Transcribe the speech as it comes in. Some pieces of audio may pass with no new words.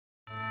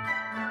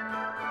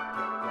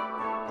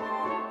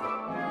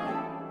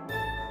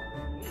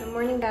Good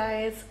morning,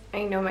 guys.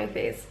 I know my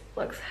face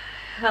looks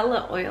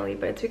hella oily,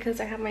 but it's because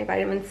I have my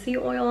vitamin C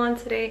oil on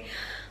today.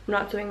 I'm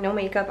not doing no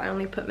makeup. I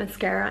only put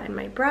mascara in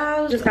my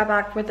brows. Just got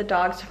back with the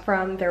dogs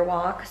from their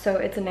walk, so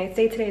it's a nice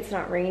day today. It's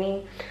not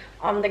raining.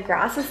 The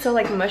grass is still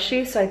like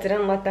mushy, so I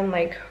didn't let them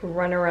like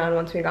run around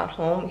once we got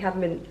home. We haven't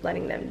been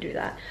letting them do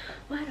that.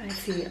 Why do I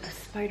see a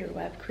spider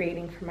web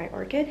creating for my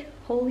orchid?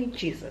 Holy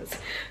Jesus.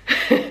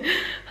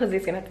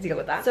 Jose's gonna have to deal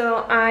with that. So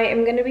I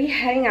am gonna be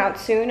heading out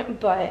soon,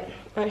 but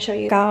I'll show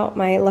you out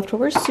my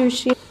leftover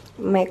sushi,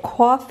 my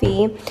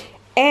coffee,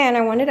 and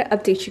I wanted to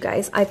update you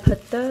guys. I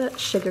put the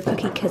sugar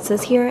cookie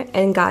kisses here,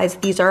 and guys,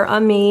 these are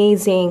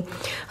amazing.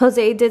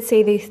 Jose did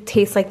say they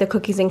taste like the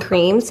cookies and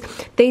creams.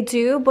 They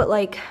do, but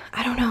like,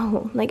 I don't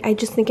know. Like, I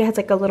just think it has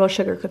like a little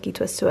sugar cookie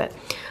twist to it.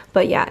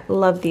 But yeah,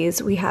 love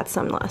these. We had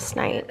some last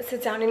night.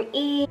 Sit down and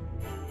eat.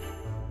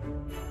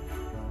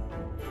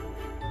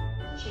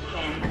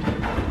 Chicken.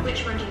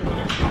 Which one do you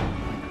want?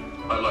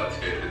 I'd like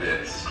to go for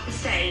this.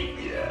 Steak?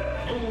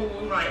 Yeah.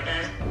 All right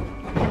then.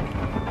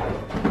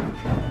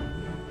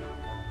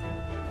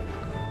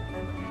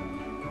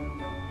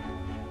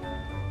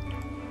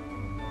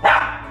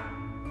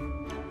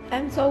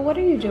 And so, what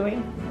are you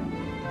doing?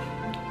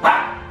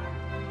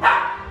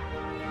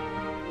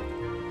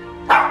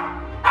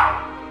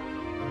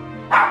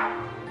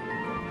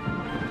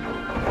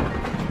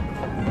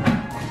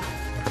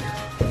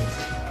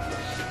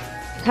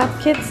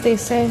 Have kids, they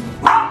say.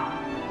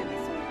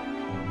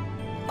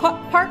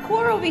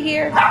 Parkour over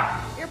here.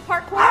 You're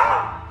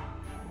parkour.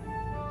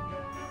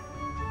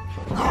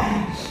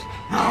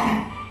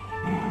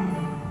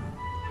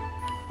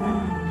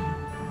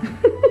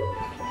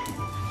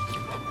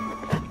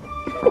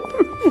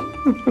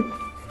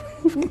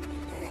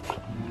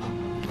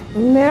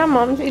 Yeah,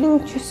 Mom's eating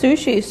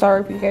sushi.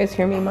 Sorry if you guys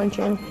hear me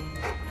munching.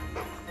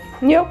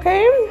 You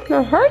okay?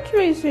 My heart's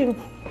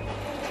racing.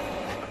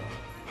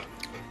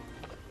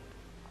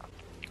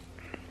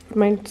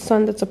 My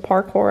son that's a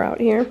parkour out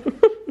here.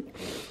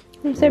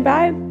 Say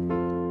bye.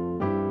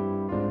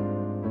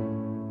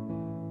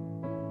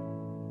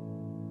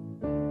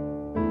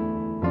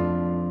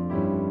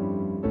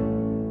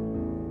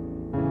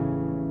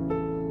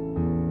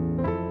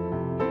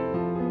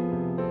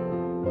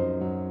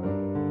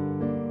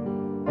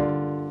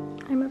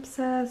 I'm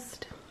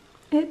obsessed.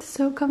 It's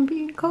so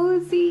comfy and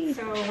cozy.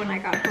 So when I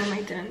got home,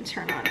 I didn't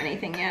turn on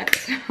anything yet.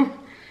 So I'm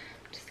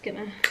just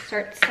gonna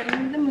start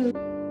setting the mood.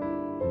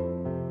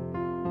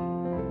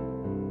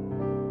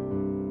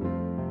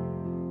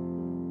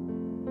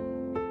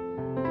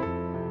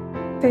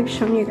 I've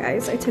shown you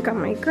guys, I took out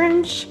my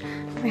Grinch.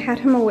 I had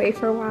him away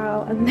for a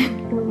while and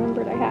then I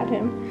remembered I had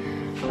him.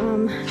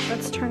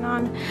 Let's turn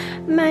on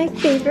my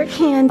favorite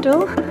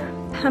candle,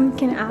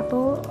 pumpkin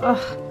apple. Oh,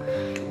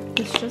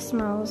 this just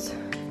smells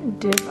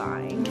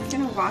divine. I'm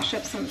gonna wash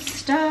up some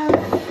stuff.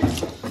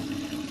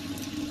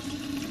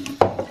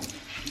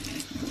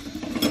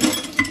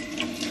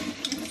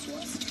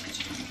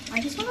 I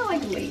just wanna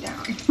like lay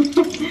down.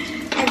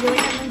 I really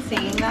have been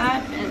saying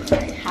that and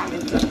I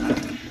haven't done that.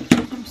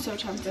 So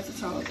tempted to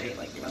celebrate.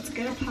 Like, let's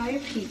get a pie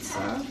of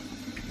pizza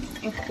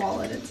and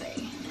call it a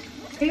day.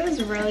 It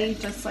was really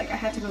just like I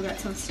had to go get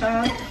some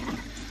stuff.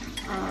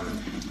 I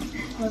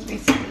was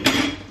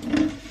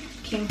basically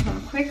came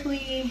home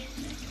quickly.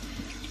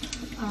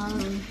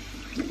 I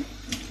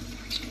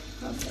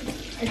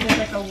did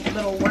like a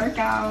little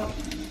workout.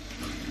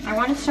 I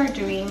want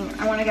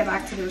to get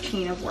back to the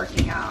routine of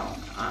working out.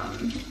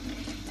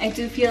 I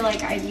do feel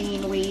like I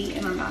gained weight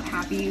and I'm not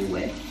happy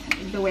with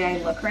the way I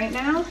look right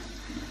now.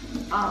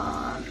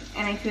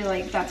 And I feel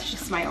like that's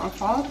just my own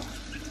fault.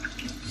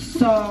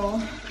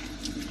 So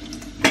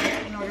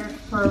in order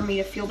for me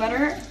to feel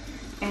better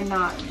and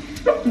not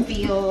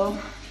feel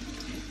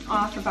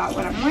off about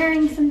what I'm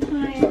wearing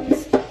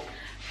sometimes,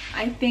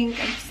 I think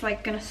I'm just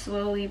like gonna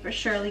slowly but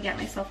surely get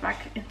myself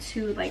back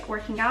into like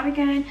working out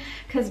again.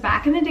 Because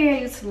back in the day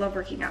I used to love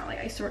working out. Like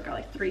I used to work out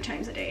like 3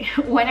 times a day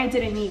when I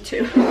didn't need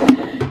to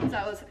because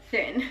I was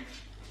thin.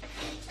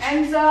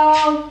 And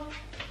so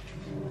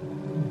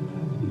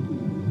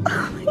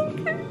oh my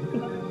god.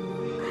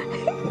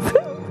 It's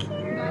so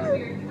cute.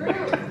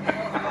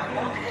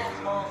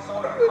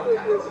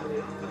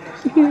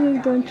 He's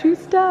like, don't you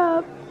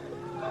stop.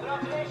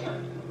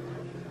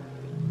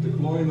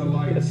 Deploying the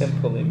lights. Get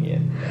him pulling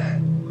in.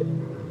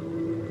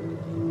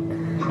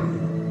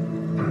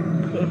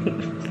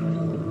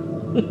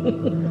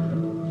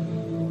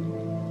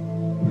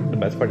 The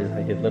best part is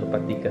how his little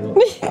patica.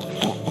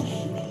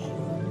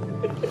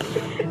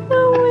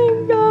 Oh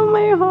my god,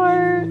 my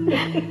heart.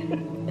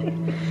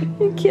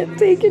 I can't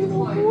take it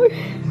no more.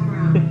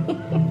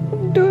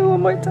 Do it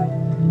one more time.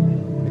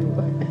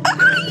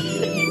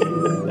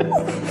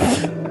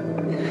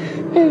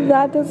 If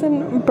that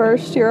doesn't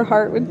burst your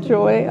heart with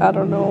joy, I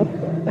don't know.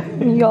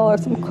 Y'all are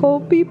some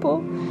cold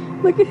people.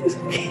 Look at his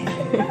face.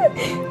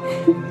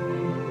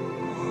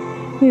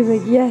 He's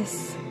like,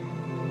 yes.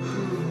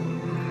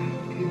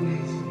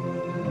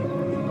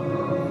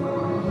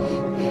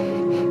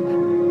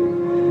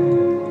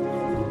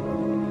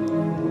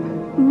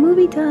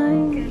 Movie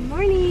time. Good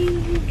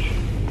morning.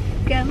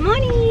 Good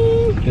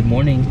morning. Good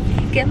morning.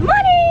 Good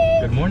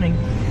morning. Good morning.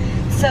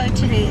 So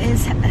today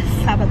is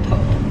Sabado,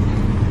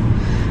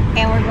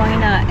 and we're going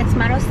to, it's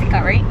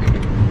Marostica, right?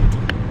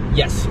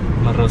 Yes,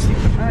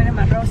 Marostica. We're going to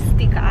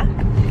Marostica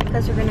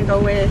because we're going to go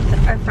with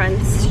our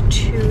friends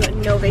to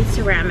Nove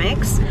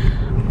Ceramics.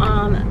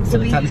 So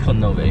the town is called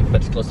Nove,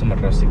 but it's close to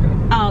Marostica.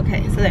 Oh,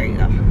 okay, so there you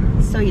go.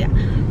 So yeah,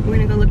 we're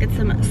going to go look at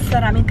some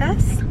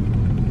ceramicas.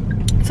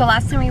 So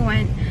last time we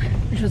went,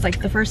 which was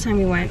like the first time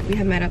we went, we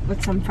had met up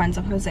with some friends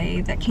of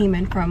Jose that came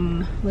in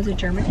from, was it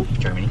Germany?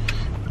 Germany.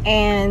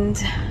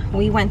 And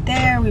we went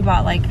there, we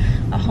bought like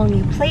a whole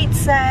new plate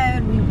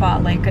set, we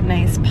bought like a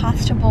nice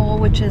pasta bowl,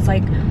 which is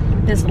like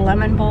this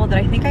lemon bowl that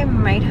I think I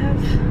might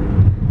have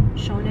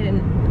shown it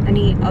in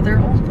any other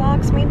old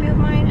vlogs maybe of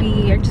mine.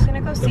 We are just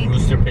gonna go see the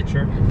rooster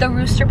picture. The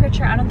rooster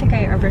picture, I don't think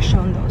I ever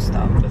shown those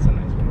though. That's a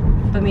nice one.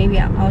 But maybe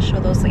I'll show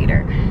those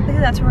later. I think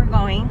that's where we're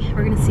going.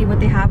 We're gonna see what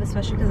they have,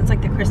 especially because it's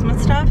like the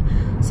Christmas stuff.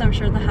 So I'm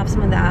sure they'll have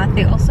some of that.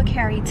 They also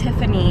carry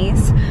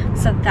Tiffany's,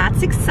 so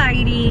that's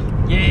exciting.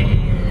 Yay!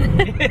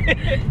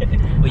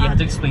 Well, you have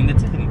to explain the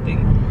Tiffany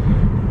thing.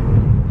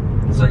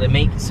 So they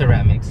make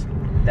ceramics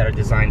that are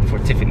designed for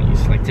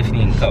Tiffany's, like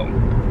Tiffany&co.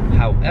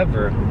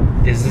 However,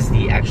 this is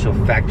the actual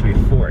factory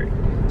for it.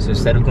 So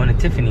instead of going to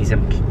Tiffany's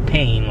and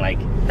paying like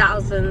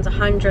thousands,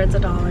 hundreds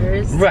of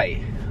dollars.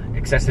 Right.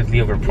 Excessively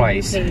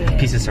overpriced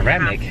piece of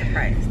ceramic.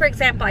 For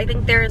example, I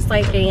think there's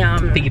like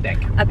a piggy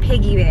bank. A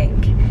piggy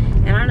bank.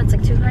 And I don't know, it's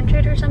like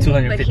 200 or something.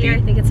 250? But here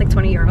I think it's like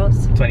 20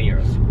 euros. 20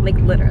 euros. Like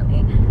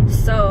literally.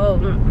 So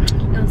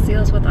you'll see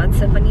us with our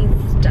Tiffany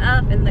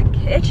stuff in the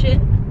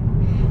kitchen.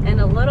 And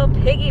a little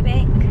piggy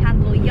bank. Had a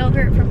little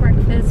yogurt for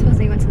breakfast.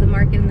 Jose went to the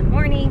market in the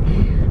morning.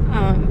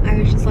 I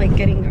was just like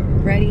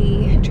getting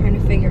ready, trying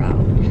to figure out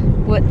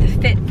what the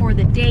fit for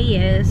the day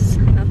is.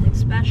 Nothing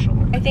special.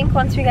 I think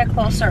once we get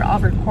closer I'll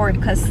record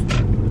because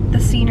the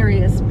scenery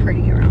is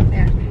pretty around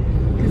there.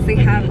 Because they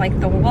have like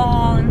the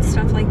wall and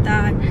stuff like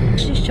that. I'll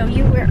actually show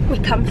you where we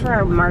come for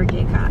our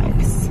market,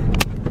 guys.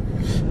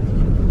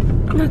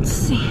 Let's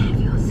see if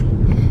you'll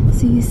see.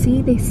 So you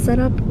see they set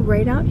up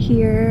right out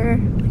here.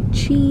 Like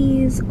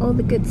cheese, all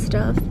the good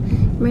stuff.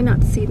 You might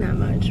not see that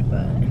much,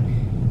 but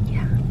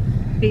yeah.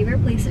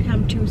 Favorite place to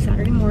come to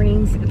Saturday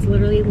mornings. It's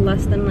literally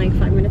less than like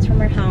 5 minutes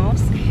from our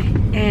house.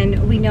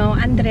 And we know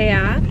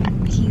Andrea.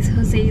 He's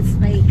Jose's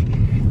like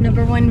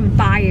 #1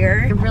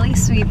 buyer. They're really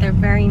sweet, they're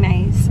very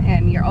nice,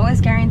 and you're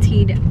always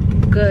guaranteed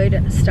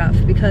good stuff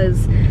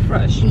because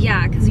fresh.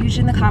 Yeah, because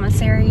usually in the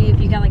commissary,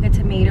 if you get like a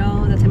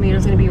tomato, the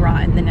tomato's gonna be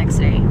rotten the next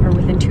day or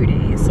within 2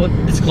 days. Well,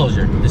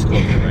 disclosure,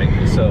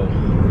 right? So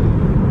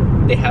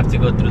they have to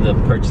go through the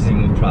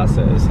purchasing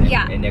process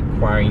and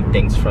acquiring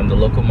things from the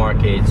local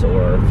markets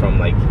or from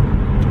like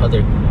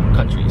other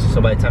countries. So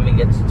by the time it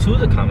gets to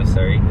the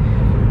commissary,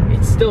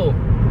 it's still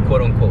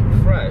quote unquote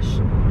fresh,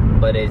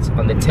 but it's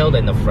on the tail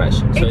end of fresh.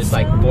 So it's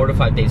like 4 to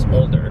 5 days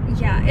older.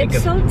 Yeah,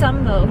 it's so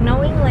dumb though,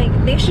 knowing like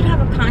they should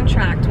have a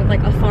contract with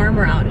like a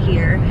farmer out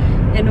here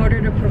in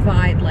order to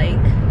provide like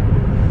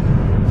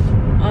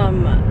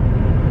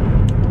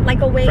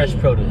a way. Fresh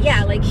produce.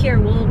 Yeah, like here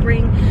we'll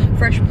bring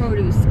fresh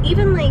produce.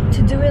 Even like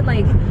to do it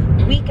like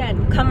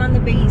weekend, come on the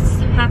base,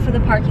 half of the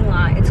parking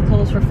lot it's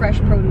closed for fresh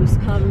produce,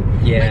 come.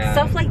 Yeah. Like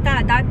stuff like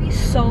that, that'd be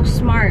so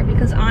smart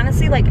because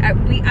honestly like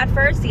at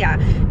first, yeah,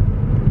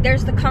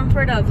 there's the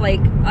comfort of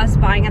like us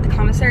buying at the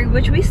commissary,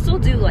 which we still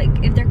do. Like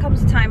if there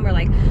comes a time where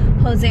like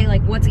Jose,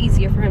 like what's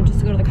easier for him, just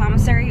to go to the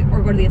commissary or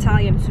go to the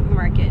Italian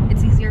supermarket?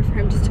 It's easier for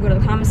him just to go to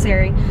the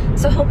commissary.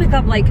 So he'll pick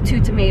up like 2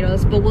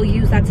 tomatoes, but we'll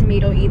use that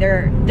tomato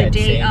either the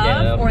day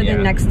of or the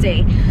next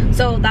day.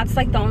 So that's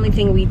like the only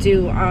thing we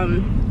do.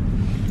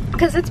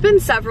 Because it's been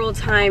several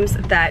times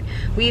that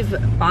we've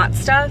bought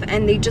stuff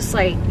and they just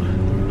like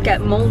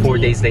get moldy. 4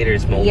 days later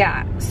it's moldy.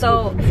 Yeah,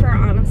 so for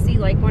honesty,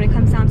 like when it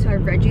comes down to our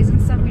veggies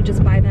and stuff, we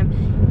just buy them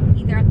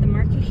either at the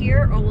market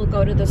here or we'll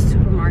go to the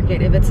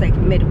supermarket if it's like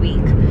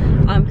midweek,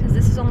 because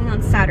this is only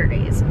on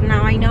Saturdays.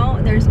 Now I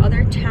know there's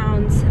other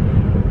towns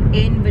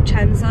in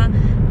Vicenza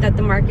that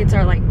the markets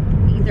are like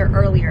either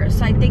earlier,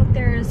 so I think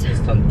there's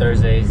just on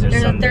Thursdays, there's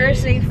Sundays, a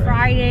Thursday, right?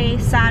 Friday,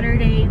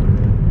 Saturday.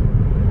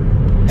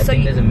 I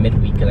think there's a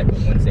midweek, like a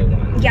Wednesday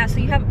one. Yeah, so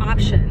you have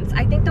options.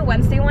 I think the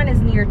Wednesday one is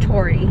near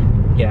Tori.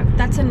 Yeah.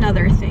 That's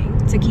another thing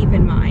to keep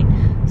in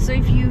mind. So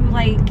if you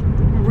like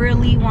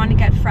really want to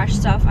get fresh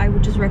stuff, I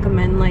would just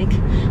recommend like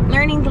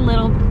learning the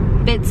little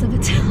bits of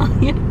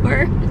Italian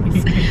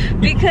words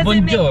because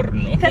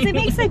it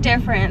makes a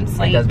difference.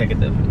 Like, it does make a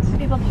difference.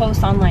 People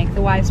post on like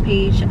the Wise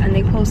page and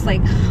they post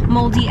like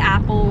moldy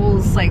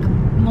apples, like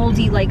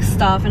moldy like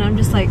stuff, and I'm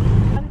just like,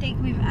 I don't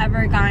think we've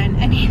ever gotten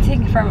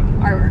anything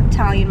from our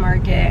Italian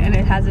market and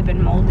it hasn't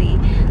been moldy.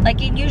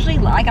 Like it usually,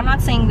 like I'm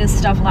not saying this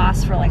stuff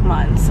lasts for like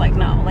months, like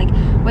no, like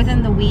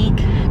within the week,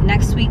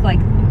 next week, like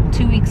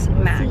 2 weeks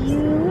max. See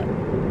you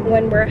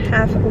when we're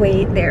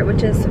halfway there,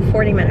 which is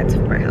 40 minutes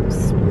from our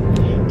house.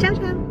 Ciao,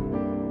 ciao.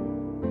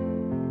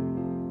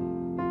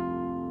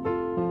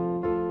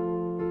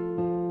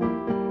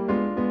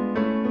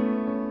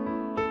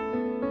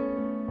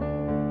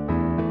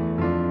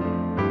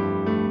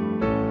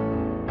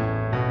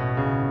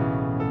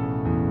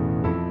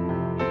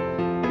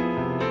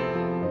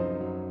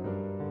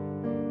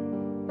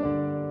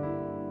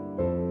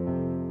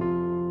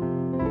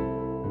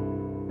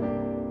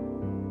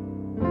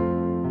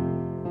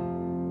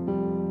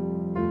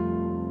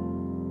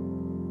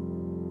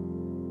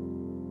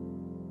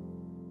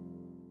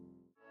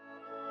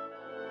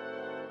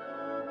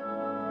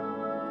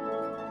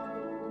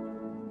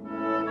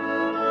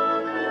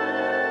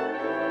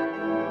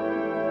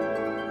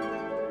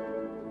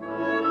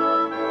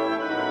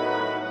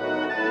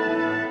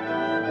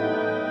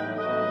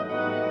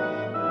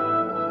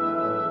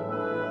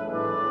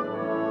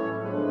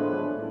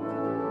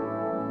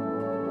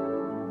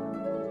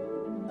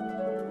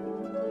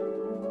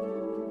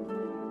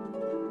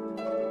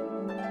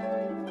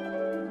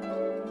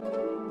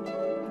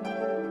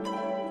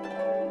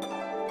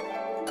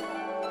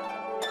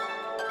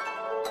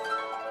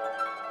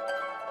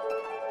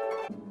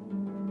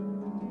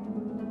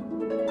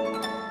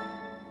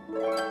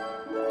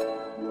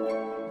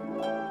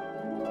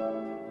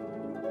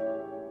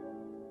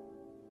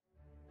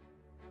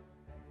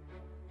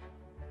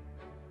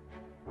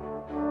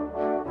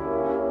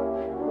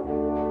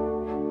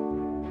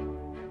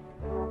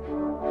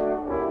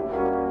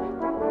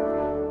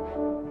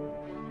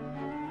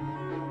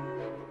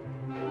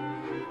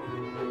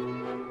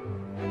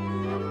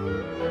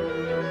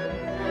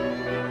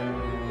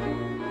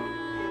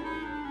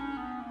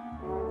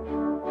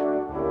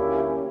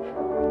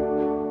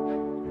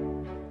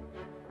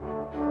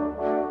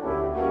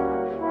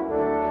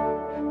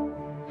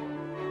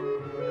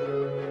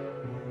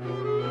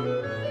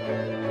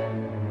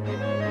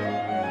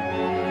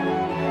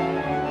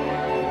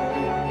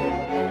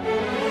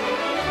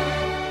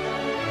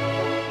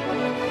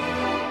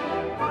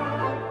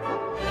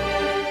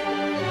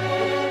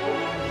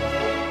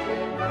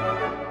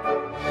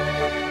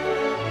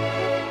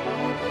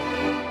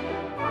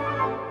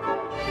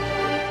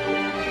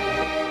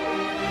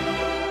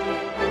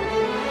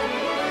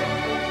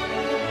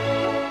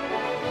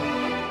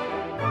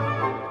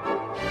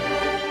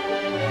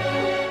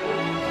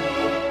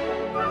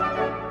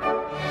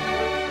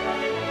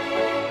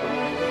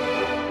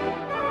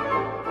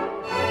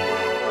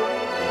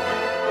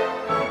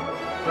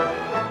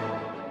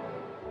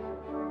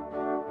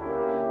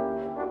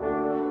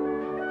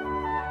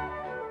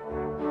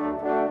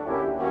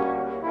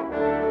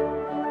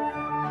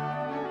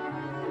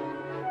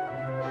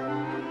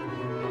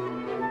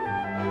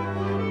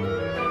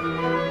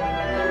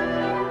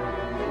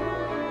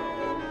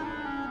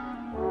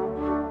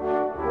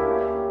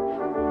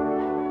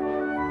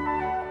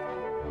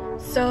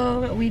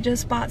 we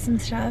just bought some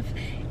stuff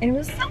and it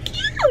was so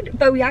cute.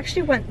 But we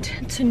actually went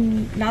to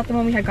not the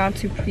one we had gone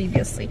to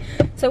previously.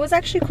 So it was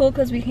actually cool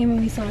because we came and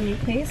we saw a new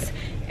place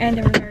and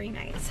they were very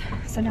nice.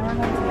 So now we're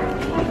going to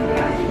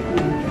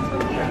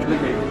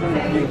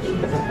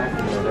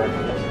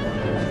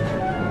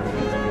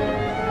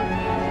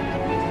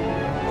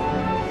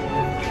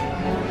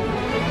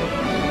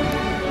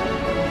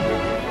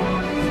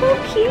so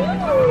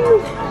cute.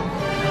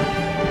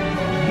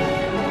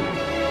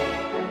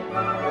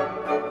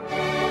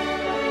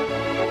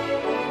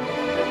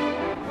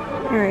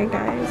 Alright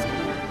guys,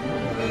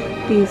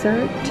 these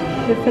are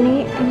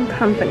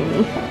Tiffany&Co.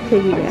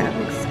 piggy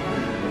bags.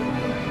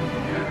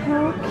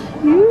 How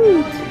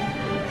cute!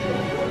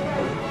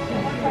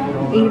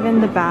 Even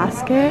the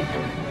basket.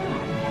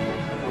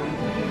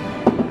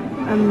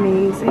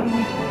 Amazing.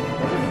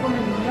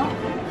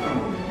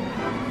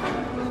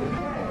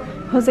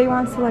 Jose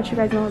wants to let you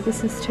guys know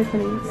this is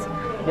Tiffany's.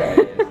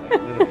 Look.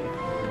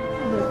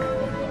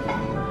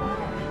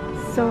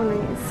 So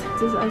nice.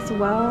 This as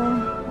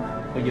well.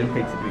 Oh, you don't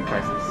pay Tiffany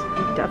prices.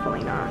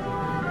 Definitely not.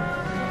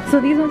 So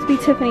these must be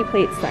Tiffany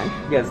plates then?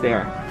 Yes, they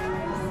are.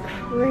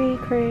 Cray.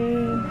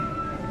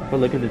 But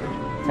look at the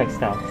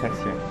textile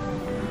texture.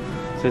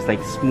 So it's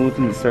like smooth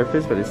on the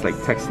surface, but it's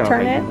like textile,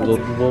 Turn like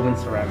it. woven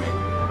ceramic.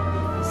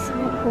 So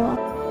cool.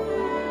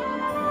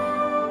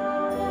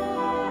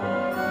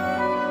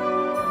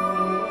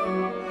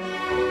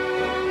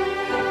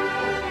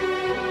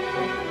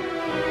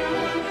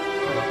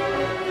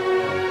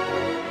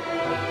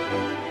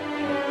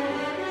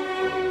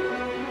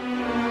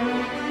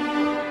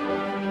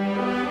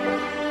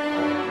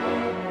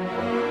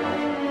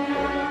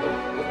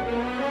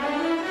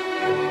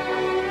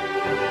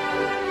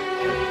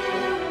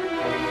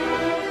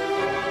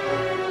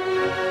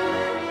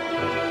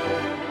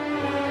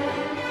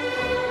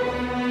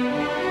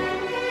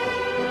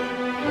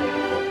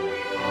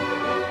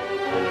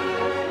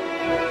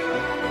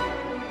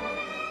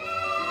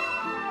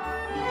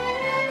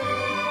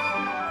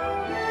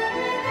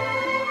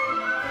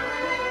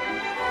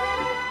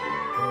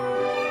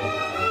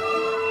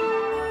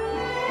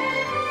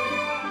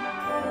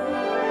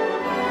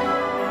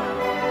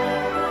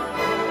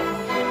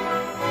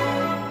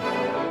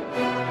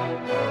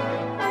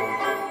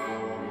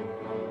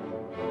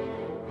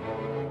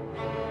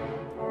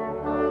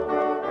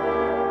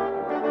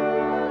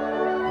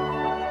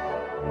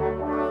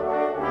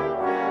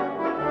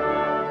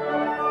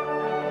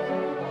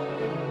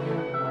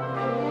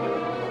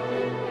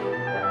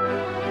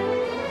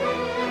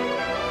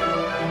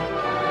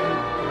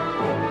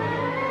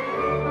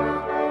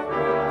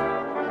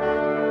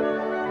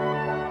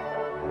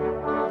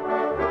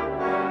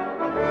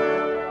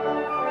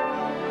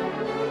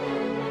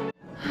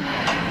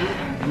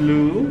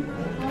 Blue.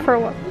 For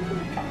what?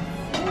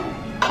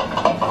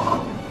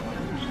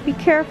 Be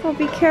careful,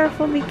 be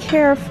careful, be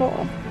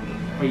careful.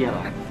 Or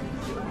yellow.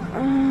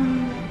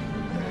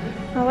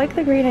 I like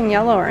the green and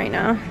yellow right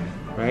now.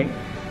 Right?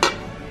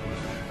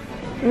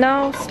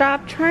 No,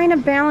 stop trying to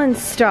balance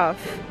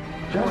stuff.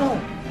 Yellow.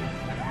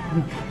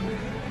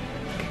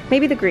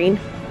 Maybe the green.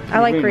 I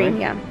like green,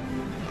 right? yeah.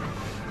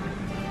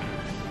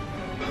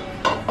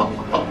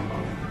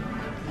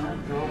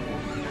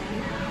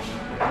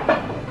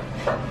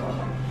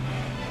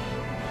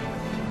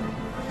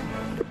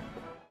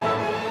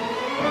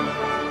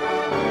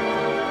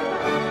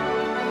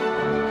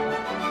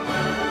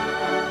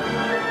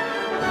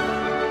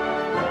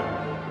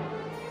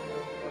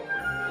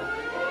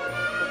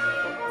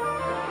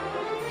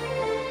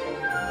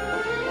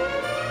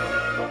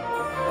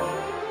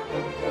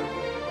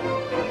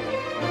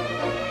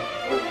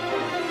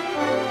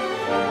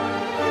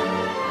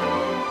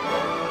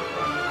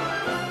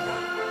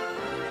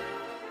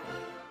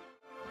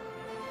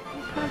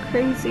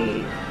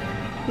 Crazy.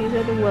 These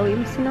are the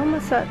Williams-Sonoma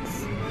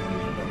sets.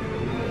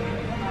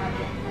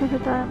 Look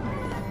at that.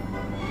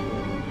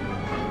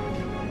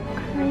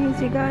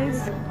 Crazy,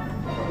 guys.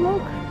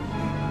 Look.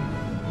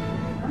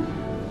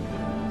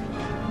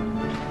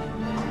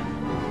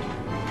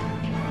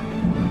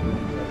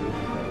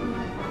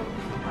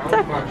 I would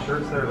find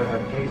shirts there that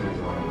have cases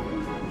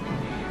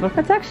on them.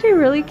 That's actually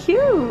really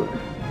cute.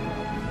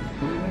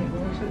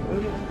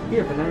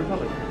 Here, Banana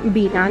Republic.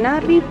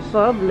 Banana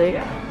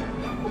Republic.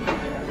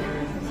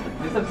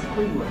 This is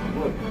Cleveland.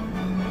 Look.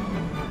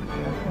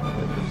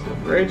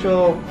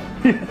 Rachel.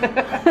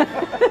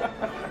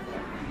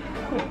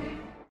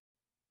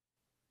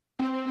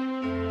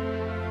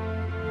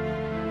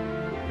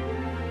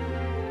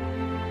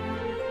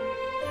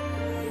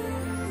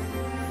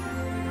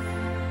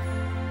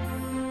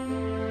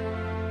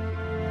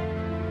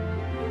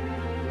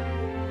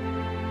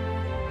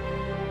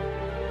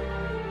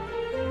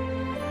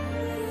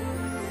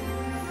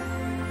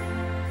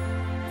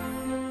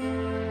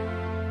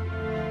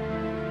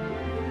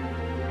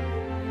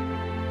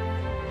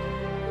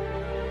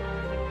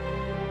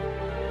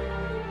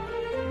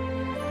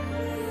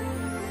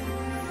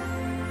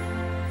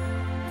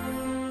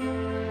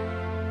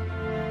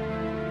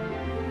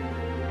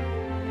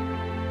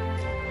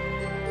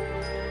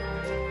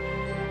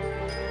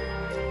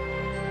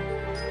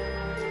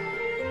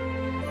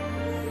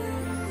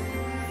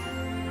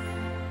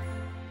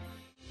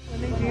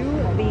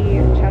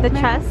 The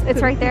chest?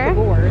 It's right there?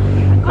 So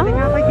they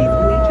have like these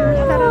bleachers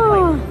set up,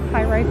 like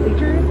high-rise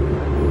bleachers.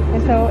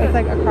 And so it's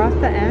like across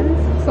the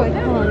ends. So like,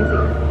 hold on, let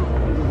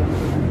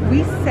me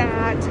see. We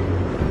sat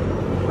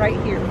right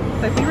here.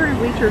 So if we were in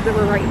bleachers that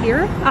were right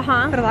here.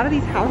 But a lot of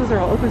these houses are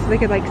all open so they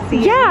could like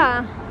see.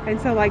 Yeah.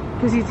 And so like,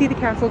 because you see the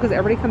castle because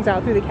everybody comes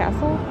out through the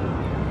castle.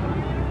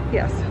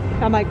 Yes.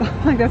 I'm like,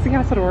 oh, like that's the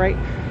castle door, right?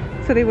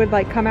 So they would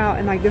like come out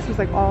and like this was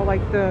like all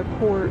like the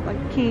court,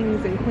 like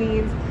kings and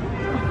queens.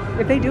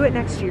 If they do it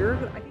next year, I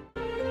think.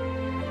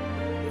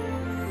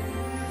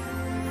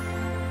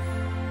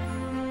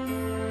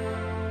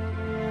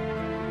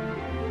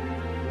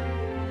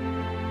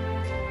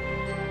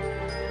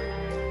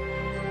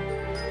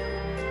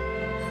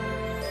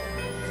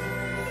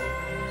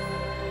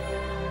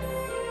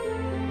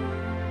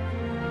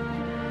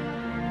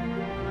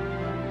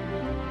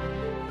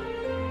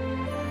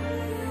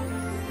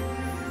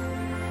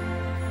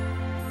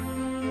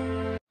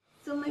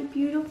 So my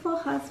beautiful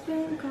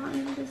husband got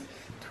me this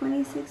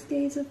 26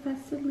 days of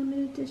festive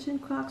limited edition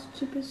Crocs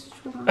cheapest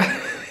strong.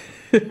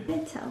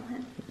 I tell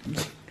him.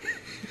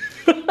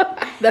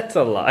 That's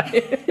a lie.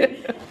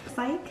 It's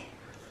like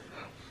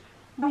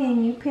I got a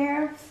new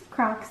pair of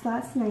Crocs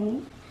last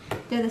night.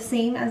 They're the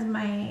same as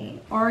my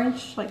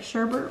orange, like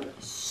sorbet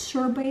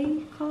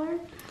color.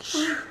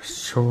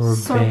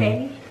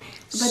 Sorbet.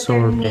 But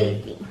they're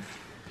navy.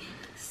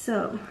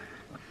 So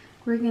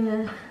we're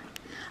gonna.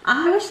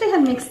 I wish they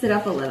had mixed it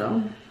up a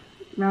little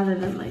rather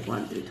than like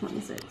 1 through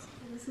 26.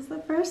 This is the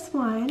first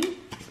one.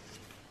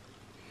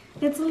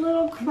 It's a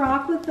little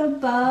croc with a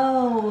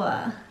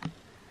bow.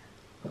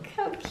 Look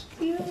how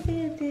cute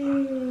it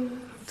is.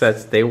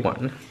 That's day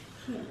 1.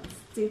 Yeah, let's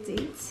do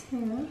day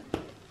 2.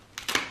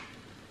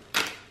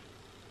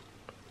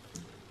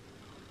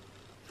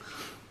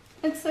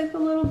 It's like a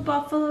little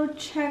buffalo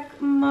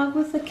check mug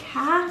with a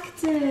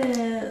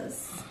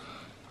cactus.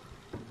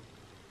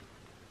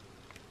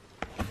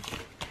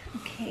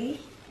 Okay.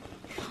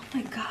 Oh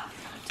my god, we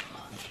gotta do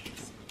all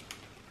these.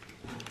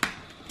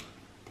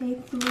 Day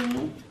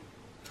 3.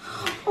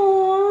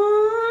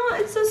 Oh,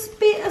 it's a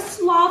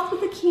sloth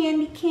with a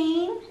candy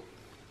cane.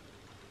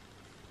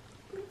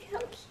 Look how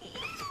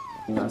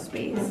cute. No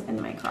space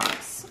in my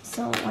Crocs,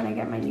 so when I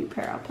get my new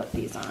pair, I'll put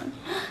these on.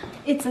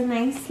 It's a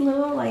nice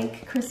little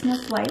like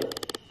Christmas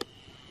light.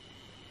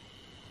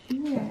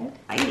 Red.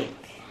 I think.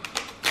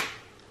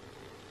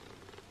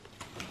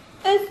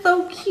 It's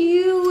so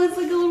cute. It's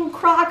like a little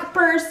croc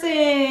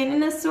person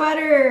in a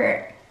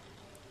sweater.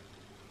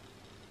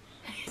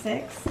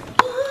 6.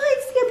 Oh,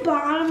 it's the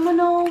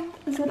abominable.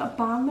 Is it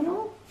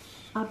abominable?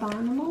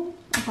 Abominable?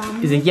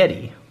 Abominable? Is it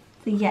Yeti?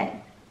 It's a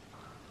Yeti.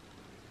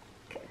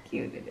 Look how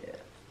cute it is.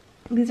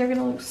 These are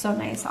gonna look so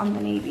nice on the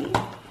navy.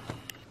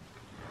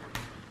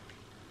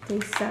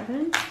 Day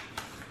 7.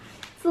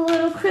 It's a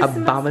little Christmas.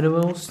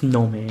 Abominable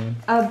snowman.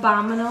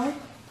 Abominable.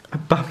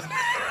 Abominable.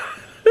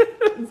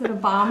 Is it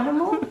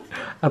abominable?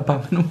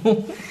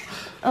 Abominable.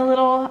 A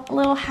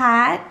little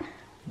hat,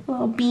 a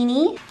little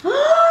beanie. A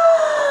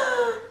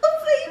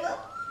baby.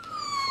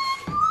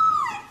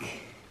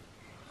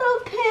 Little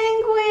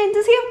penguin.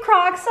 Does he have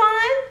Crocs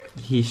on?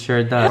 He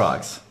sure does.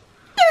 Crocs.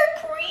 They're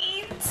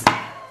great.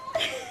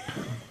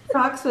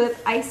 Crocs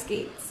with ice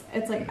skates.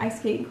 It's like ice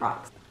skating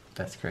Crocs.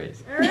 That's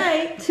crazy. All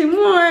right, 2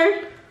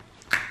 more.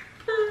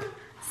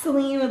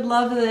 Celine would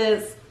love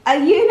this. A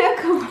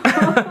unicorn.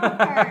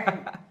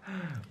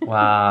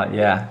 Wow,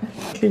 yeah.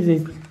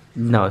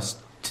 No,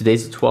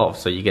 today's the 12th,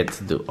 so you get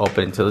to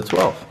open until the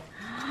 12th.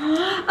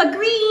 A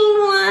green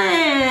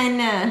one.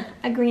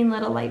 A green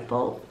little light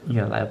bulb. You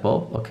got a light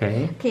bulb,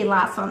 okay. Okay,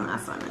 last one.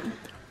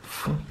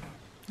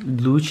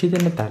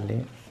 𝗕𝘂𝘀𝗶𝗹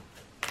𝗠𝗲.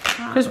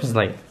 Christmas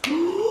light.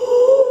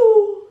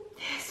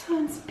 This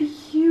one's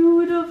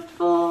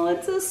beautiful.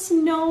 It's a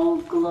snow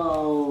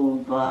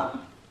globe.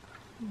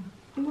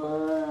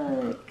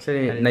 Look. So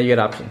now you get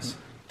options.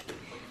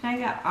 I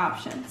got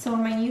options. So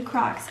when my new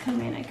Crocs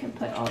come in, I can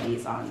put all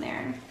these on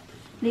there.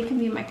 They can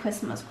be my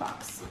Christmas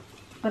Crocs,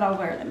 but I'll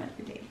wear them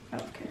every day. I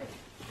don't care.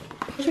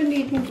 Which one do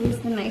you think is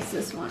the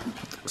nicest one?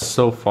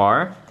 So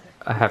far,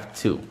 I have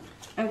 2.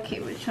 Okay,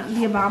 which one?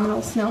 The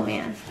Abominable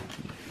Snowman. Is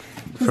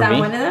For that me?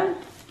 one of them?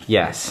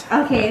 Yes.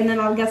 Okay, and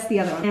then I'll guess the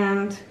other one.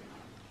 And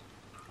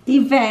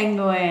the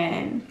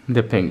penguin.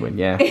 The penguin,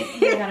 yeah.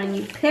 I got a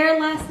new pair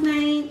last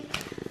night.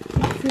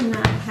 I do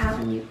not have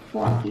a new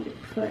Crocky to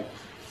put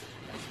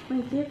my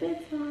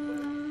gibbets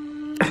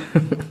on. I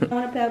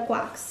want a pair of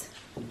Crocs.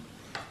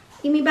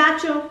 Give me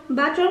bacio.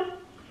 Bacio?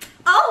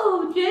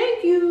 Oh,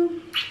 thank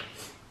you.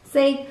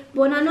 Say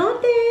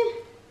buonanotte.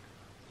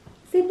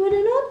 Say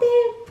buonanotte.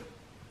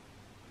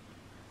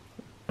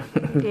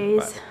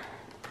 Days.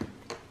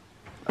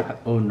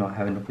 Oh no, I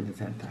haven't opened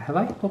the 10th. Have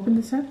I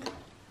opened the 10th?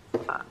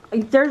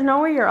 There's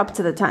no way you're up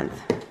to the 10th.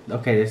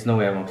 Okay, there's no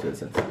way I'm up to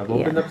the 10th. I've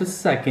opened up the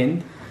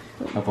 2nd.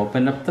 I've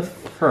opened up the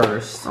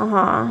 1st.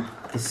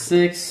 The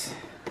 6th.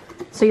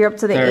 So you're up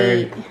to the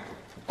 3rd. 8th.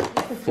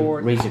 The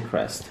 4th. Razor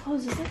Crest. Oh,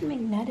 is this like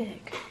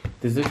magnetic?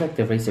 This looks like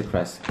the Razor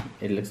Crest.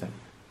 It looks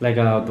like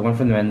the one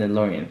from the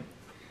Mandalorian.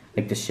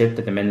 like the ship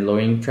that the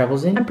Mandalorian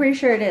travels in. I'm pretty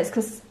sure it is,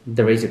 because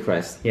the Razor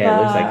Crest. Yeah,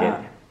 it looks like it.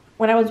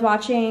 When I was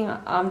watching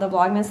the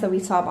Vlogmas that we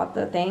saw about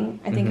the thing,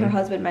 I think her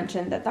husband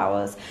mentioned that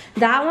was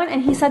that one,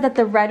 and he said that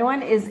the red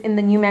one is in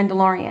the new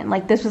Mandalorian.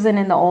 Like, this wasn't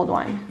in the old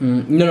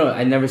one. No,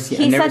 I never seen.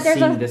 He said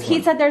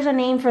there's a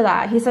name for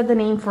that. He said the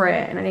name for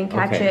it, and I didn't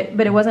catch it.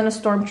 But it wasn't a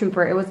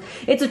stormtrooper.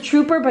 It's a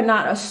trooper, but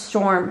not a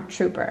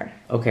stormtrooper.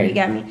 Okay, you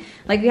get me?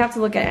 Like, you have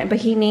to look at it. But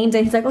he named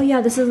it. He's like, oh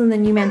yeah, this is in the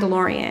new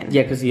Mandalorian.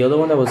 Yeah, because the other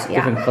one that was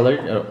different colored,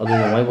 other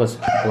than white, was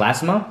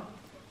𝗲𝗏.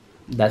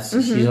 That's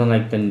she's on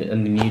like the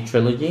new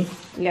trilogy.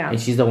 Yeah. And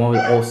she's the one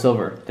with all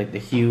silver, like the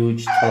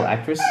huge tall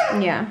actress.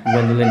 Yeah.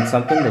 Gwendolyn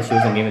something that she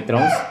was on Game of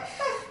Thrones.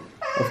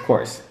 Of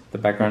course, the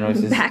background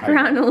noise is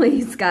background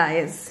noise,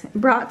 guys.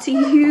 Brought to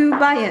you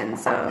by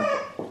𝗕𝘂𝘀.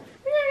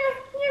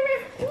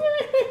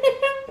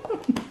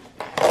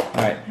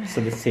 All right, so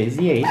this is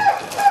the 8.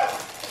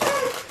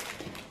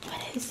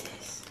 What is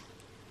this?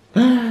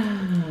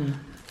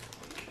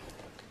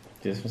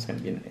 This one's gonna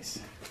be nice.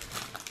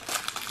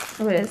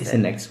 What is it? It's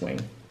an X-wing.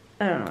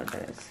 I don't know what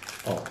that is.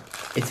 Oh,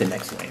 it's an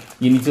X-wing.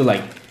 You need to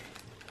like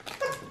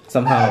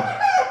somehow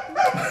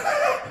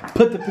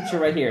put the picture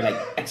right here, like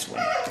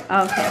X-wing.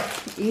 Okay,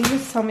 you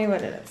just tell me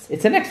what it is.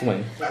 It's an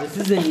X-wing. This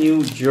is a new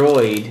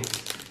droid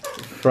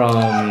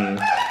from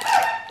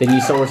the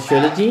new Star Wars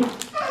trilogy,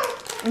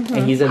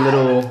 and he's a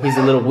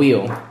little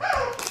wheel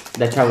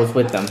that travels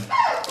with them,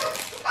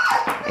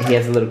 and he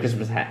has a little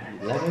Christmas hat.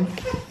 11.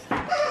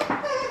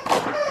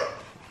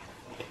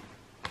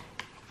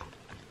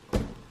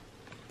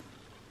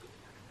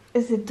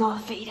 Is it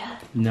Darth Vader?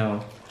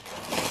 No.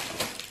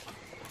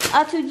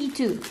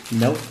 R2-D2.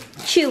 Nope.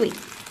 Chewie.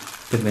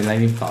 The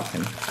Millennium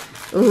Falcon.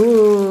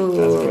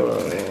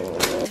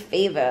 Ooh.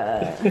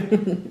 Favor.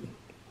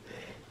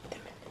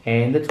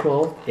 And the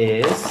 12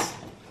 is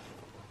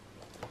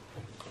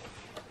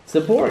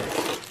the board.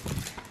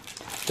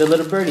 The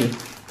little birdie.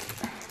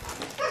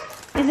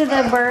 Is it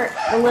the bird,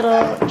 the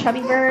little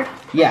chubby bird?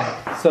 Yeah.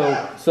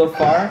 So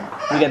far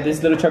we got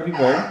this little chubby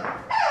bird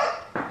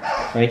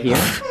right here.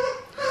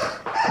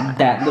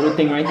 That little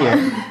thing right here.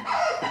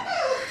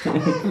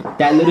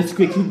 That little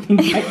squeaky thing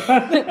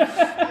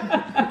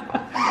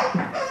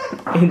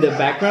in the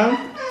background.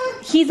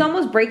 He's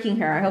almost breaking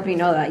her. I hope you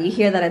know that. You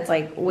hear that it's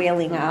like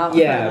wailing out.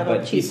 Yeah,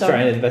 but he's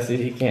trying as best as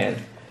he can.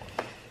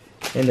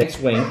 And the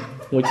X-wing,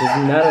 which is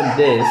not on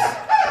this.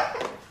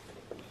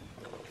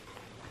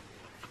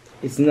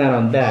 It's not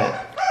on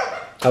that.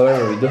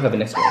 However, we do have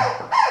an X-wing.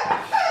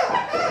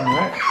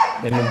 Alright,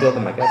 let me build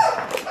them, I guess.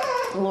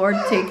 Lord,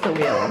 take the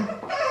wheel.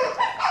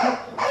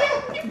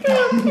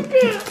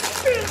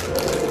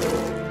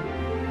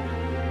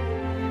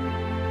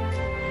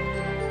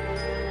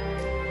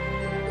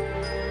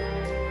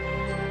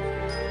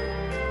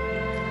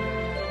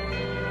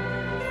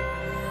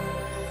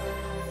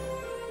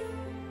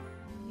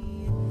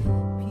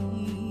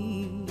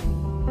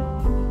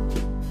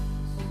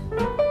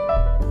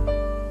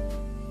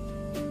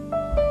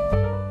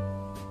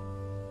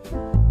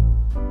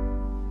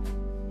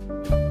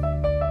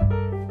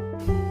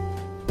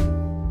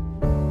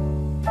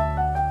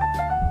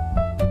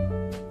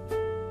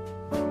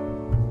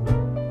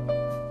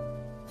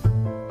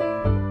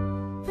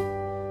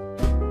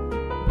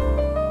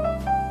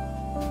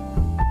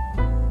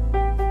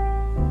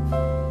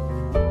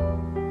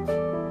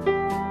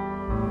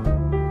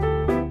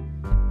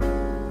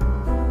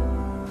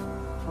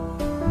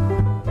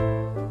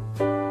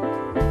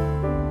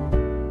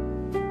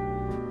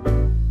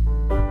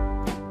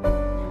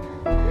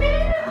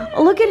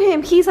 Look at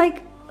him. He's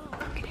like,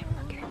 look at him,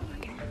 look at him,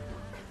 look at him.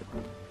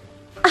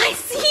 I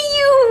see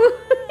you.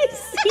 I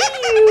see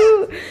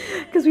you.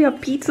 Because we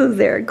have pizzas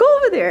there. Go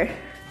over there.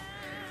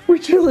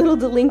 Where's your little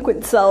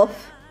delinquent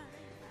self?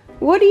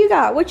 What do you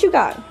got? What you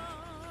got?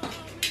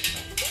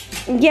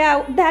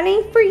 Yeah, that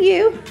ain't for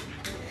you.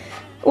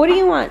 What do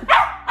you want?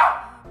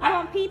 You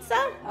want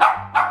pizza?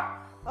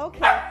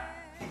 Okay.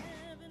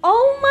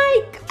 Oh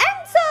my,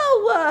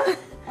 Enzo!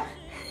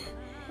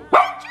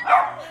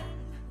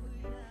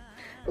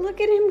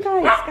 Look at him,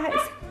 guys.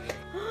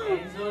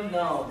 Enzo,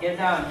 no, get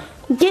down.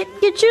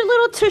 Get your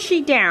little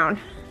tushy down.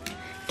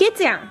 Get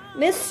down,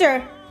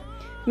 Mister.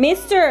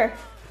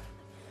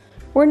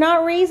 We're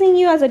not raising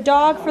you as a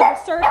dog for the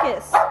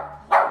circus.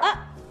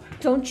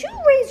 Don't you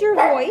raise your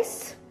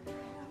voice.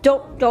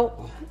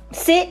 Don't.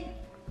 Sit.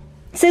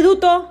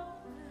 Seduto.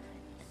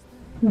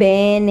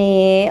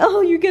 Bene.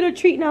 Oh, you get a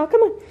treat now.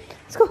 Come on.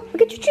 Let's go.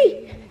 Look at your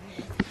treat.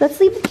 Let's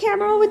leave the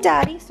camera with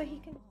Daddy so he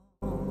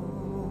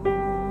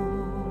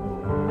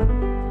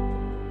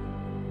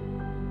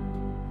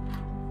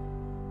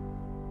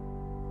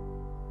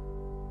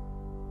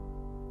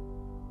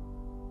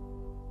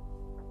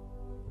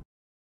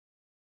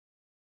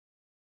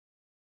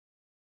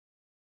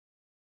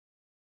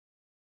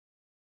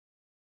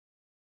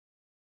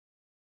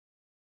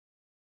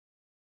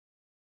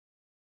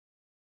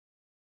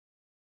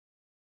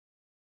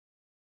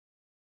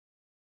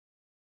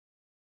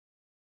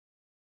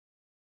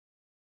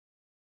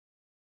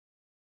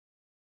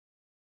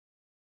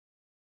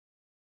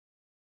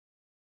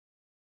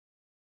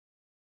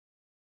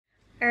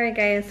Alright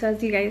guys, so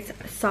as you guys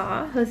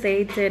saw,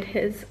 Jose did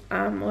his,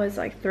 was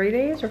like 3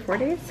 days or 4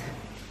 days?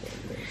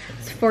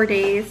 It's 4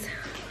 days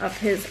of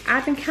his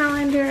advent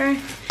calendar.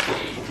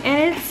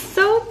 And it's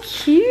so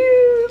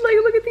cute! Like,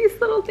 look at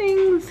these little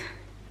things.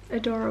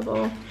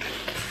 Adorable.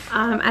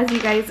 As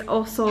you guys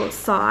also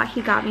saw,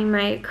 he got me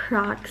my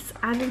Crocs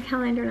advent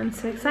calendar and I'm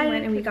so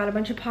excited. And we got a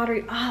bunch of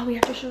pottery. Oh, we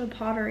have to show the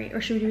pottery. Or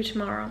should we do it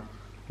tomorrow?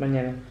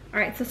 Mañana.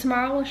 Alright, so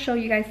tomorrow we'll show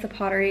you guys the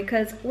pottery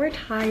because we're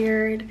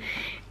tired.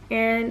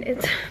 And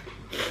it's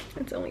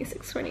only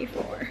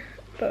 6:24,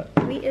 but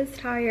we is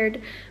tired.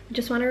 We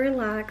just want to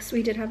relax.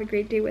 We did have a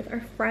great day with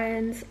our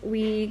friends.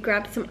 We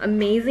grabbed some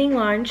amazing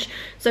lunch.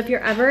 So if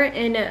you're ever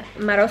in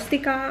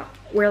Marostica,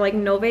 where like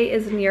Nove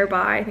is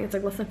nearby, I think it's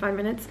like less than 5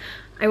 minutes,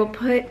 I will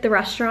put the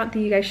restaurant that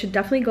you guys should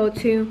definitely go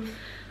to.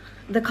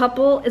 The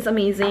couple is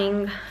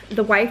amazing.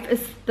 The wife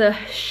is the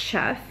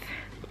chef,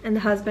 and the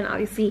husband,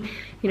 obviously,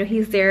 you know,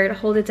 he's there to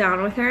hold it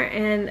down with her.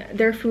 And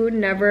their food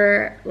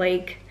never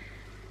like,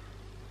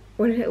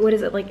 what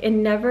is it like? It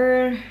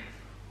never,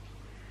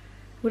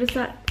 what is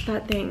that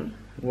thing?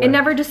 What? It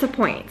never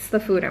disappoints, the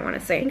food, I want to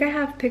say. I think I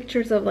have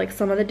pictures of like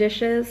some of the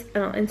dishes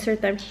and I'll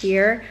insert them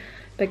here.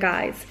 But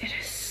guys, it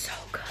is so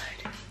good.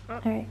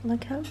 All right,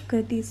 look how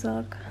good these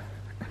look.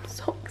 I'm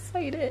so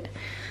excited.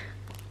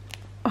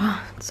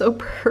 Oh, it's so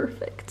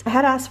perfect. I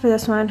had asked for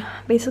this one.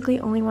 Basically,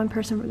 only one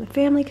person from the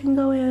family can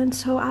go in.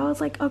 So I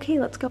was like, okay,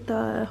 let's go with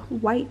the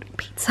white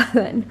pizza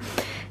then.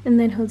 And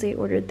then Jose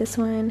ordered this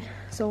one.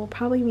 So we'll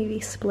probably maybe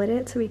split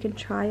it so we can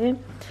try it.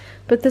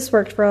 But this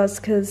worked for us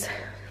because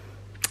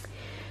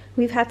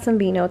we've had some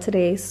vino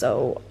today.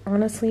 So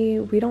honestly,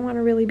 we don't want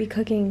to really be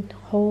cooking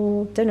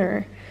whole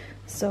dinner.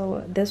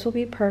 So this will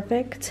be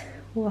perfect.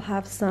 We'll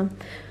have some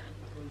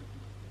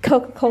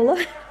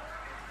Coca-Cola.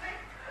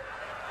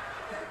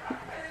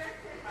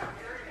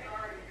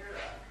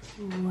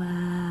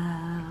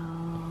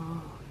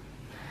 Wow.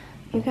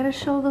 You gotta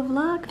show the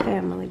vlog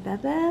family,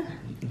 baby.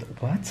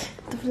 What?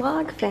 The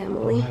vlog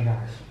family. Oh my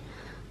gosh.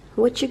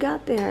 What you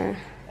got there?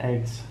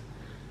 Eggs,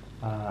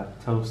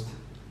 toast,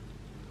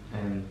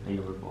 and a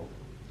yogurt bowl.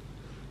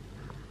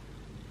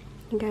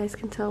 You guys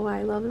can tell why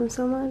I love him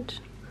so much.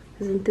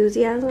 His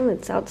enthusiasm,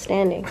 it's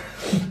outstanding.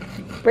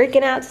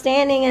 Freaking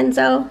outstanding,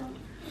 Enzo.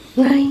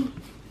 Right?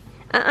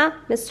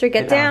 Mister,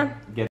 get down.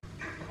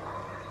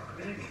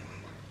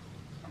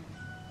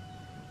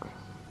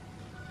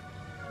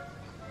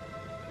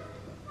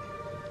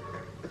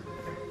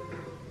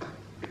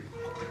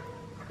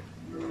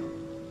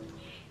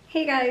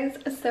 Hey guys,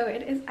 so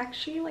it is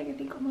actually like I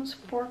think almost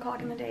 4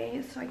 o'clock in the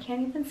day, so I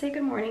can't even say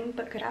good morning,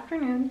 but good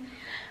afternoon.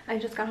 I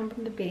just got home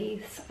from the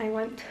base. I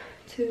went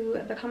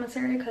to the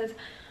commissary because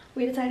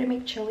we decided to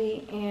make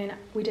chili and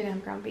we didn't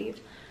have ground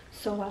beef.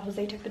 So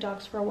Jose took the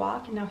dogs for a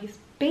walk and now he's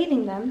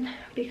bathing them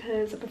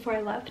because before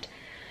I left,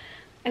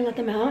 I let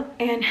them out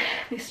and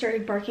they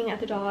started barking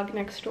at the dog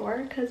next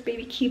door because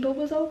baby 𝗕𝗂𝗶𝗹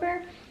was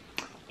over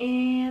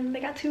and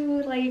they got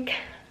too like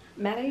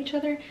mad at each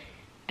other.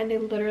 And they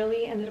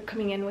literally ended up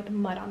coming in with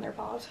mud on their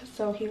paws.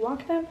 So he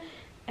walked them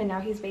and now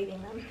he's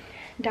bathing them.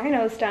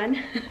 Dino's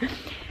done.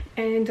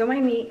 And don't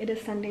mind me, it is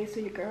Sunday,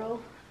 so your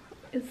girl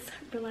is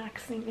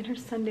relaxing in her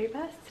Sunday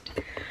vest.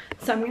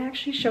 So I'm gonna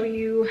actually show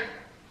you,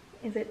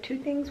 is it 2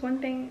 things? One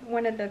thing,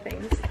 one of the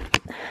things.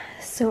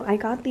 So I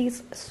got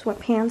these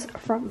sweatpants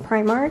from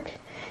Primark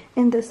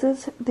and this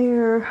is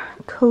their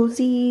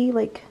cozy,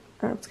 like,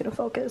 it's gonna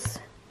focus.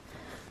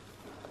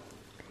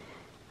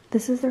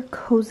 This is their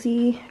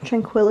cozy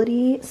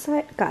tranquility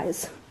set.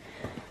 Guys,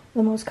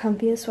 the most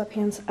comfiest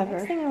sweatpants ever.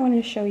 Next thing I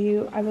wanted to show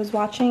you, I was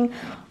watching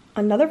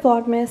another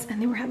Vlogmas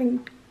and they were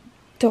having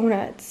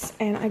donuts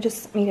and I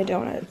just made a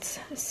donut.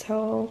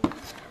 So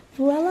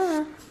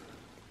voila,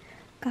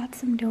 got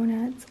some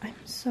donuts. I'm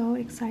so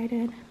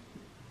excited.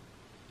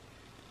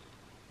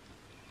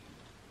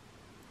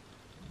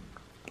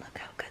 Look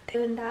how good they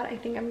are. Other than that, I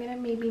think I'm gonna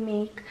maybe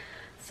make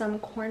some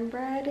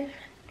cornbread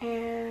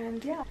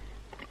and yeah.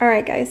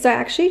 Alright guys, so I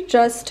actually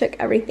just took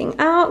everything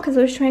out because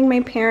I was showing my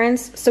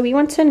parents. So we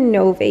went to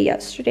Nove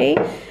yesterday,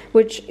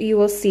 which you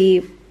will see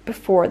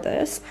before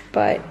this.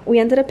 But we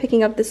ended up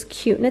picking up this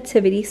cute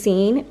nativity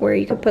scene where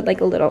you could put like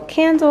a little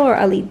candle or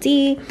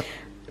LED.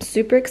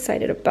 Super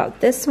excited about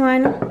this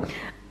one.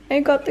 I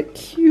got the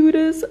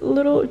cutest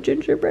little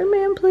gingerbread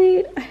man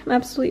plate. I'm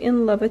absolutely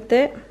in love with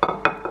it.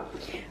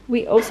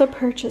 We also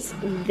purchased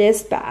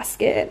this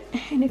basket.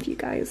 And if you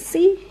guys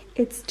see,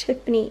 it's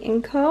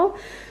Tiffany&co.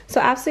 So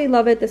absolutely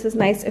love it. This is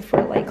nice if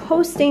we're like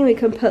hosting. We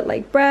can put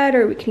like bread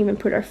or we can even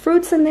put our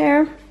fruits in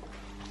there.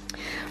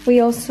 We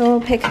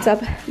also picked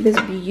up this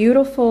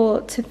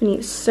beautiful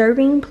Tiffany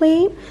serving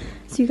plate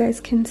so you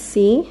guys can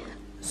see.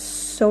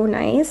 So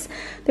nice.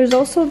 There's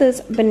also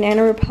this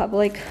Banana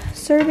Republic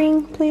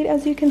serving plate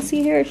as you can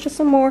see here. It's just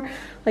a more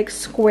like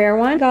square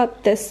one.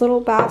 Got this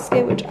little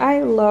basket which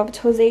I loved.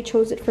 Jose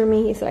chose it for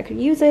me. He said I could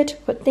use it to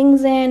put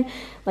things in,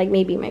 like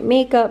maybe my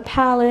makeup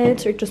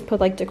palettes or just put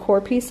like decor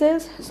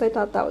pieces. So I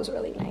thought that was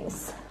really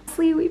nice.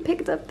 Lastly, we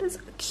picked up this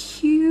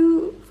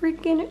cute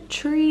freaking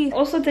tree.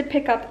 Also did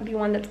pick up the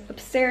one that's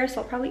upstairs,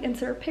 so I'll probably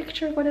insert a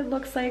picture of what it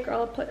looks like, or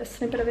I'll put a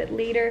snippet of it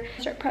later.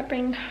 Start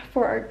prepping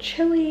for our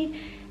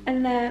chili,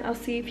 and then I'll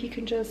see if he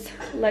can just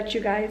let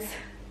you guys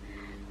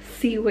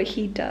see what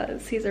he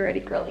does. He's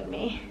already grilling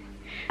me.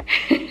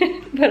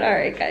 But all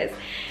right, guys,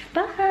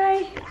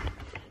 bye.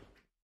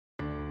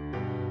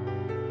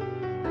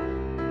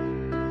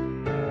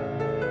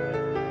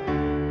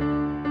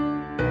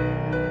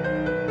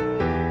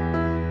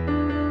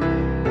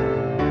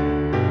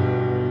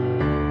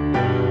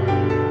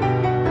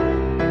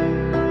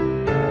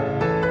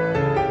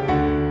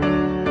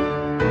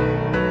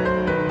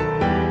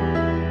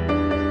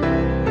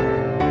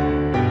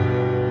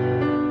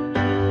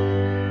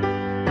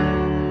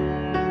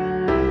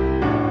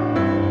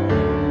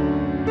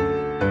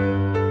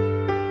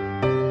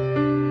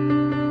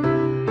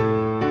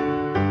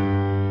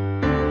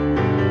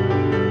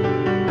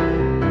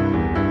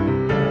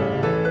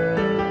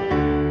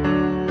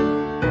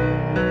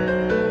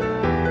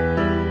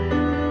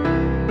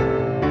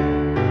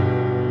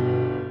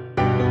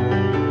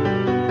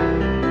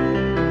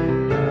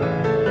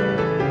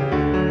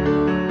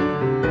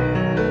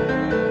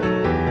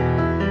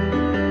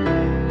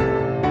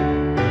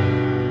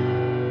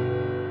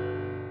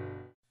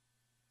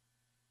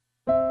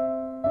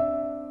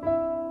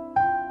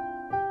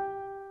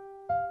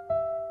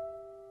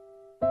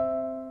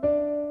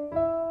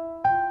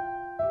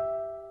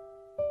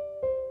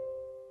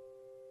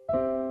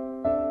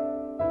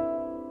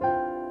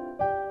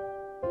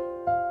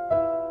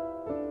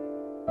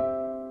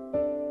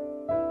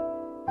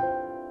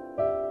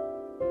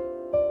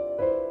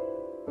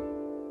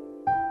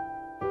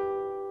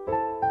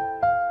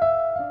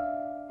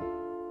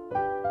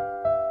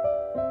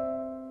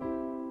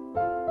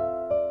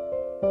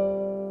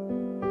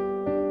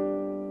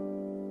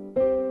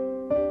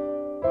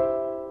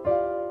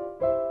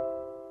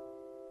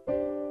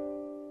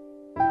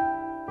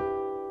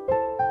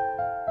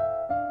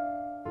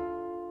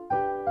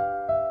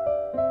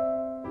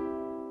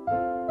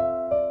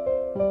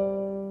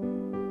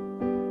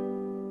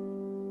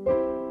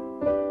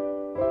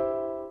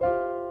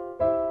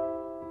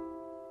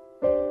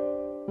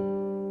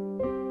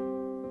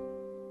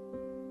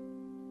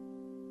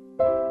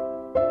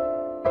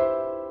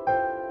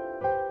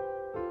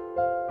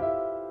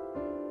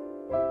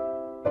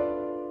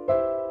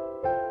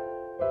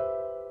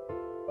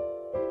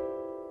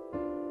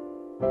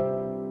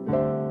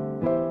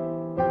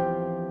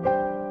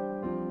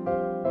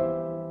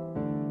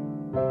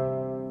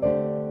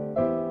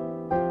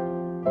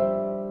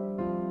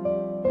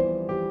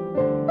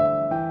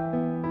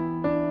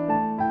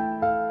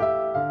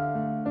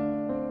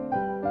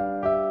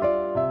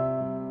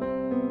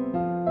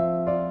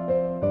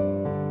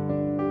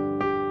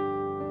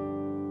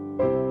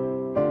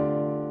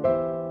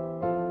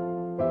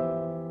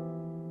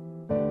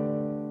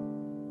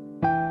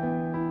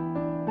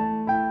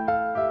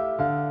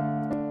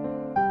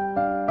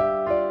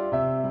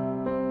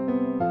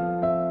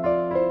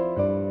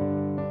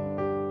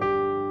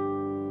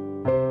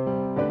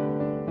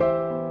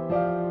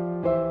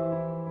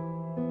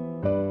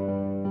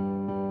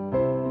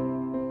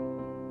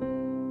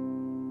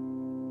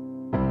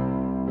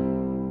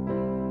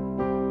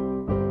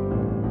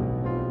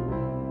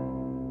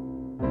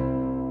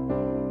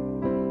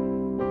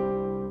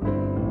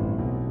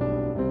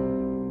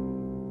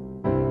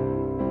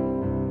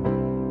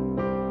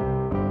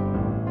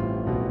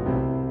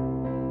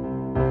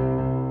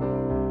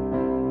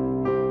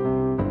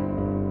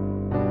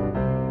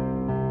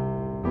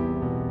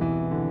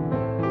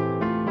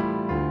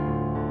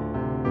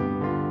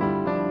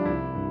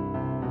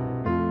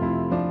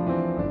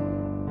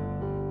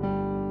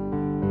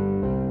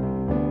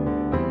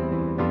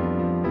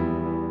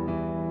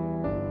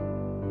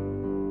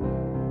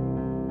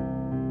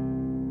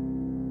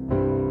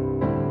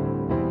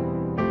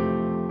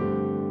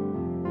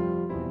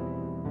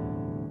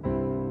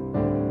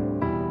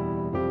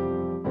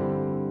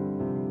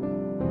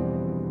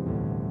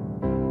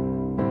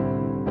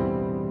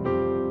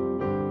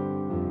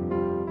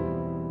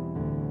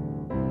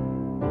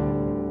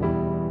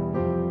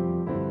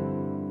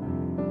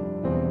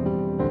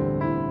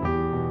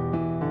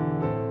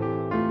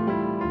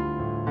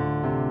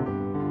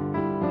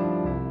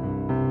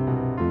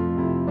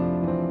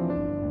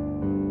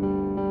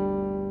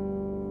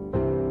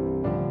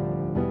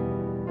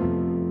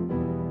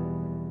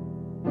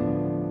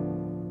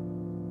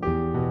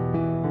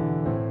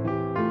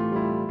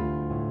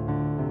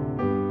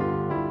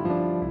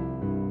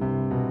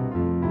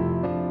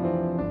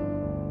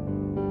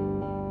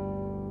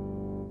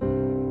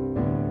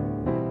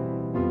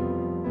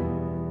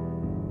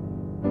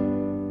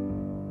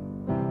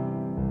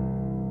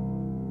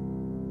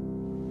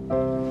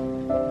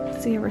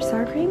 So you have our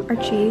sour cream, our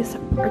cheese,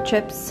 our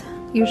chips.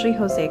 Usually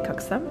Jose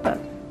cooks them, but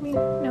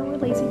no, we're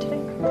lazy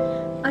today.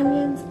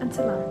 Onions and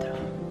cilantro.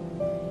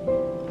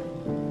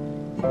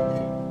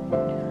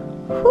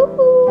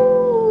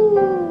 Woo!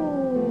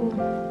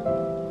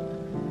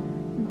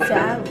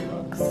 That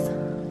looks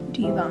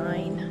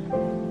divine.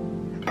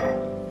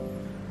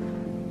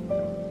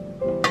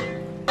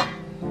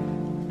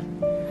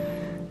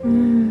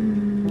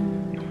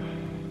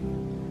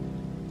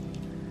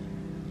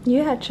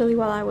 You had chili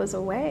while I was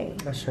away.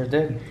 I sure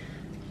did.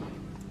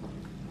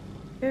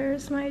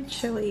 Here's my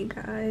chili,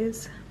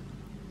 guys.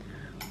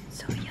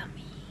 So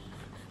yummy.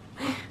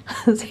 I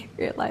just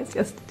realized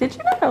yesterday. Did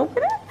you not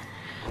open it?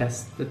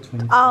 That's the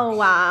 20. Oh,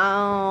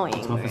 wow.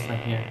 It's what it's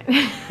like here.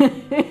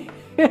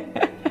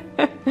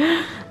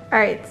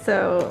 Alright,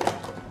 so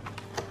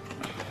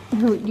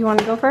you want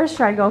to go first?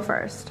 Should I go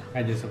first?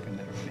 I just opened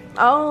it already.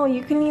 Oh,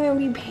 you couldn't even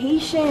be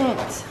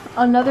patient.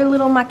 Another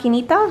little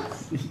maquinita?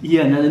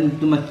 Yeah, another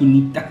little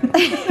maquinita.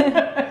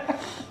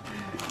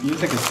 It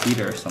looks like a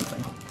speeder or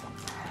something.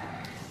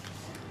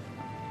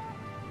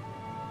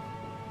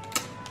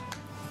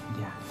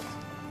 Yeah.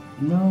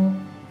 No.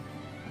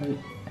 I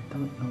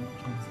don't know.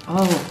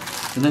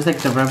 Oh, it looks like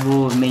the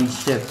Rebel main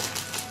ship.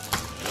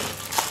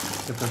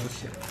 The Rebel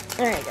ship.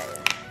 Alright, guys.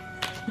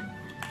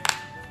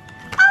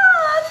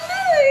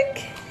 Oh,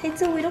 look!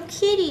 It's a little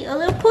kitty, a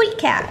little poi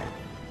cat.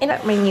 And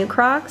my new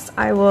Crocs,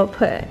 I will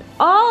put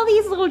all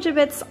these little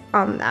gibbets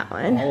on that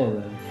one. All of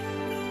them.